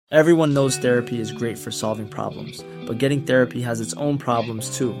Everyone knows therapy is great for solving problems, but getting therapy has its own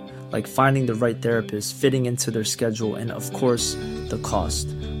problems too, like finding the right therapist, fitting into their schedule, and of course, the cost.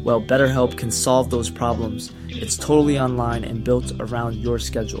 Well, BetterHelp can solve those problems. It's totally online and built around your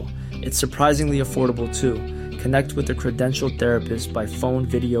schedule. It's surprisingly affordable too. Connect with a credentialed therapist by phone,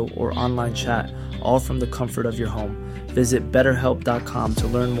 video, or online chat, all from the comfort of your home. Visit BetterHelp.com to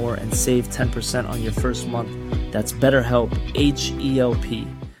learn more and save 10% on your first month. That's BetterHelp, H-E-L-P.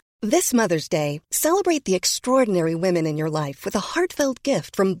 This Mother's Day, celebrate the extraordinary women in your life with a heartfelt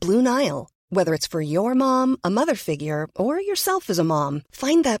gift from Blue Nile. Whether it's for your mom, a mother figure, or yourself as a mom,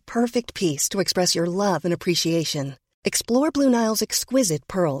 find that perfect piece to express your love and appreciation. Explore Blue Nile's exquisite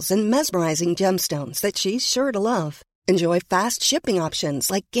pearls and mesmerizing gemstones that she's sure to love. Enjoy fast shipping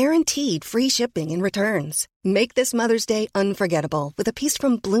options like guaranteed free shipping and returns. Make this Mother's Day unforgettable with a piece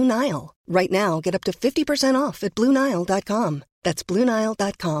from Blue Nile. Right now, get up to 50% off at BlueNile.com. That's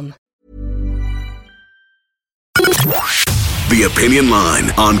BlueNile.com. The Opinion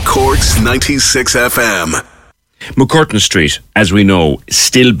Line on Cork's 96 FM. MacCurtain Street, as we know, is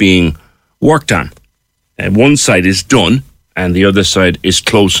still being worked on. One side is done, and the other side is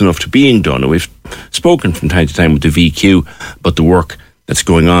close enough to being done. And we've spoken from time to time with the VQ about the work that's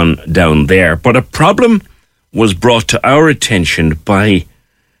going on down there. But a problem was brought to our attention by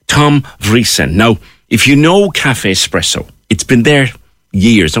Tom Vriesen. Now, if you know Cafe Espresso, it's been there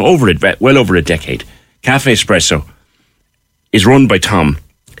years, well over a decade. Cafe Espresso is run by Tom.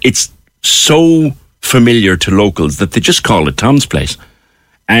 It's so familiar to locals that they just call it Tom's Place.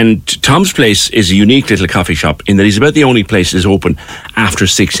 And Tom's Place is a unique little coffee shop in that he's about the only place that is open after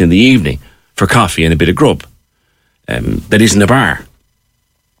 6 in the evening for coffee and a bit of grub. That isn't a bar.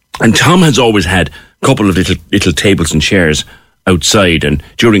 And Tom has always had a couple of little tables and chairs outside, and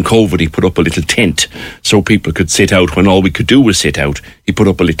during COVID he put up a little tent so people could sit out when all we could do was sit out. He put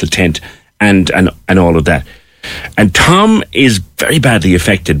up a little tent and all of that. And Tom is very badly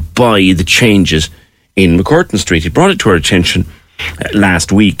affected by the changes in MacCurtain Street. He brought it to our attention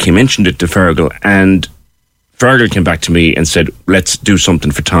last week. He mentioned it to Fergal, and Fergal came back to me and said, let's do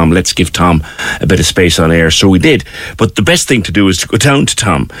something for Tom. Let's give Tom a bit of space on air. So we did. But the best thing to do is to go down to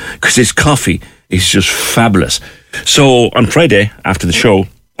Tom, because his coffee is just fabulous. So on Friday, after the show,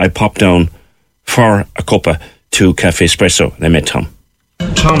 I popped down for a cuppa to Cafe Espresso, and I met Tom.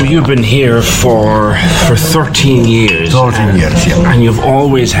 Tom, you've been here for 13 years. 13 years, yeah. And you've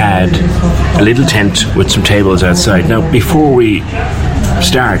always had a little tent with some tables outside. Now, before we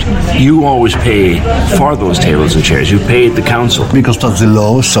start, you always pay for those tables and chairs. You pay the council. Because that's the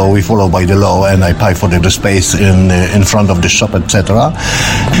law, so we follow by the law, and I pay for the space in front of the shop, etc.,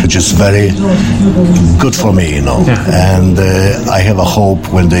 which is very good for me, you know. Yeah. And I have a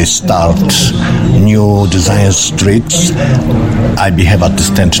hope when they start new design streets, I behave at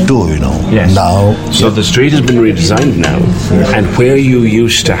the tent too, you know. Yes. Now, so the street has been redesigned now, and where you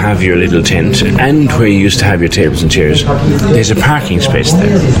used to have your little tent and where you used to have your tables and chairs, there's a parking space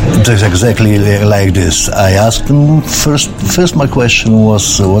there. It's exactly like this. I asked them first my question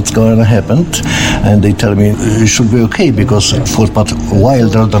was what's going to happen, and they tell me it should be okay because footpath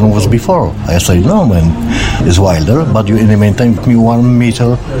wilder than it was before. I say no, man, it's wilder, but you in the meantime give me 1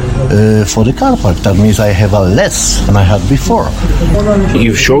 meter for the car park. That means I have a less than I had before.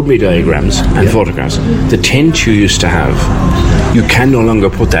 You've showed me diagrams and photographs. The tent you used to have, you can no longer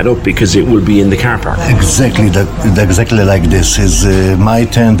put that up because it will be in the car park. Exactly, exactly like this. Is my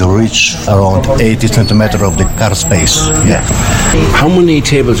tent reach around 80 centimeters of the car space. Yeah. How many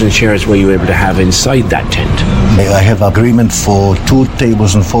tables and chairs were you able to have inside that tent? I have agreement for 2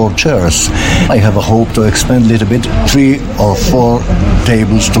 tables and 4 chairs. I have a hope to expand a little bit, 3 or 4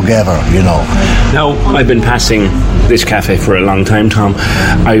 tables together, you know. Now, I've been passing this cafe for a long time, Tom.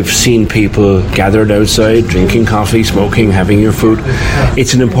 I've seen people gathered outside, drinking coffee, smoking, having your food.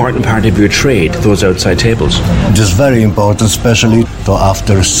 It's an important part of your trade, those outside tables. It is very important, especially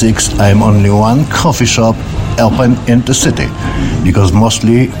after 6, I'm only one coffee shop open in the city, because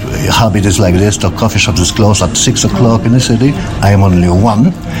mostly habit is like this. The coffee shop is closed at 6 o'clock in the city. I am only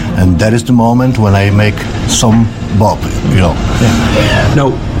one, and that is the moment when I make some bob, you know. Yeah.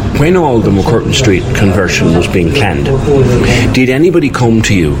 Now, when all the MacCurtain Street conversion was being planned, did anybody come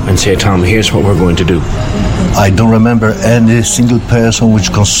to you and say, Tom, here's what we're going to do? I don't remember any single person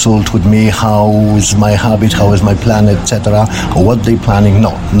which consult with me, how is my habit, how is my plan, etc., or what they planning.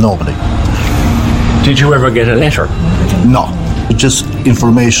 No, nobody. Did you ever get a letter? No. Just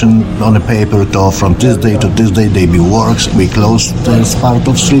information on a paper to from this day to this day, they be works, we close this part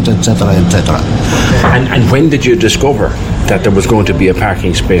of street, etc., etc. And when did you discover that there was going to be a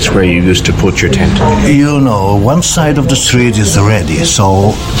parking space where you used to put your tent? You know, one side of the street is ready,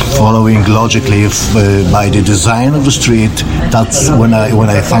 so following logically by the design of the street, that's when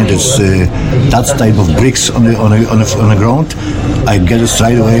I find this that type of bricks on the ground, I get it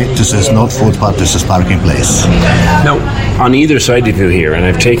straight away. This is not footpath, this is parking place. Now, on either side of you here, and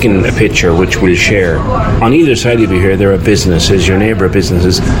I've taken a picture which we'll share, on either side of you here there are businesses, your neighbour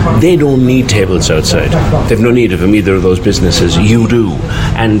businesses. They don't need tables outside. They've no need of them, either of those businesses. You do.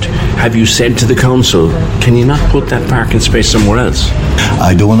 And have you said to the council, can you not put that parking space somewhere else?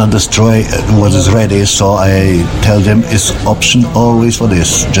 I don't want to destroy what is ready, so I tell them it's option always for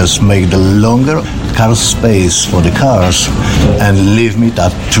this. Just make the longer car space for the cars and leave me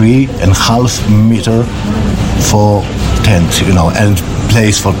that 3.5 meter for tent, and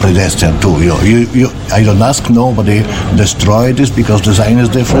place for pedestrian too. I don't ask nobody destroy this because design is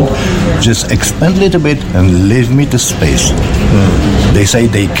different. Just expand a little bit and leave me the space. They say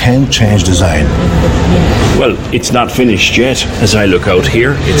they can change design. Well, it's not finished yet. As I look out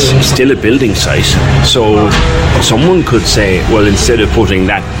here, it's still a building site. So someone could say, well, instead of putting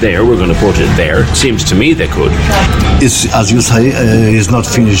that there, we're going to put it there. It seems to me they could. It's, as you say, it's not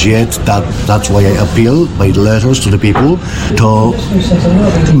finished yet. That's why I appeal by letters to the people to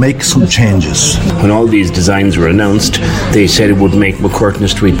make some changes. When all these designs were announced, they said it would make MacCurtain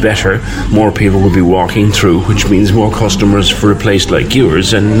Street better. More people would be walking through, which means more customers for a place like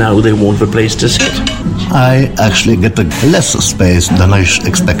yours, and now they won't have a place to sit. I actually get a less space than I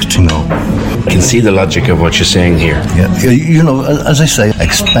expect, I can see the logic of what you're saying here. Yeah, as I say,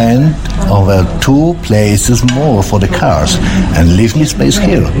 expand over 2 places more for the cars and leave me space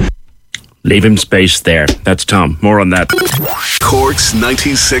here. Leave him space there. That's Tom. More on that. Cork's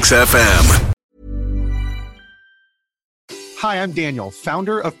 96 FM. Hi, I'm Daniel,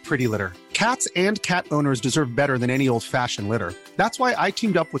 founder of Pretty Litter. Cats and cat owners deserve better than any old-fashioned litter. That's why I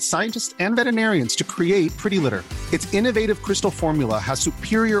teamed up with scientists and veterinarians to create Pretty Litter. Its innovative crystal formula has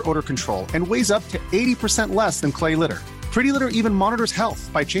superior odor control and weighs up to 80% less than clay litter. Pretty Litter even monitors health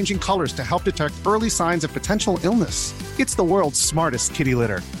by changing colors to help detect early signs of potential illness. It's the world's smartest kitty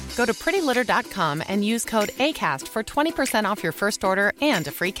litter. Go to prettylitter.com and use code ACAST for 20% off your first order and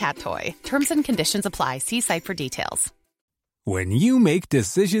a free cat toy. Terms and conditions apply. See site for details. When you make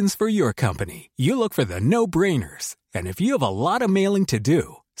decisions for your company, you look for the no-brainers. And if you have a lot of mailing to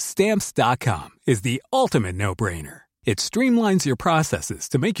do, Stamps.com is the ultimate no-brainer. It streamlines your processes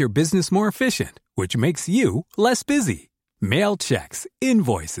to make your business more efficient, which makes you less busy. Mail checks,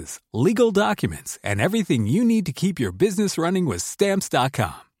 invoices, legal documents, and everything you need to keep your business running with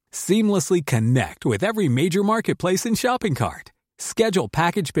Stamps.com. Seamlessly connect with every major marketplace and shopping cart. Schedule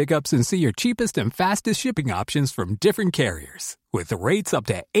package pickups and see your cheapest and fastest shipping options from different carriers, with rates up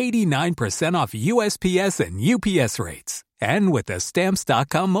to 89% off USPS and UPS rates. And with the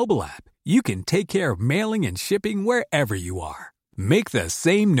Stamps.com mobile app, you can take care of mailing and shipping wherever you are. Make the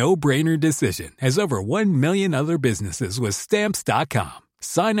same no-brainer decision as over 1 million other businesses with Stamps.com.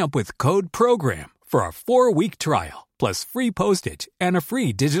 Sign up with code PROGRAM for a 4-week trial, plus free postage and a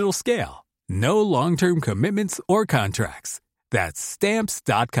free digital scale. No long-term commitments or contracts. That's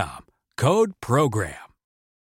Stamps.com. Code PROGRAM.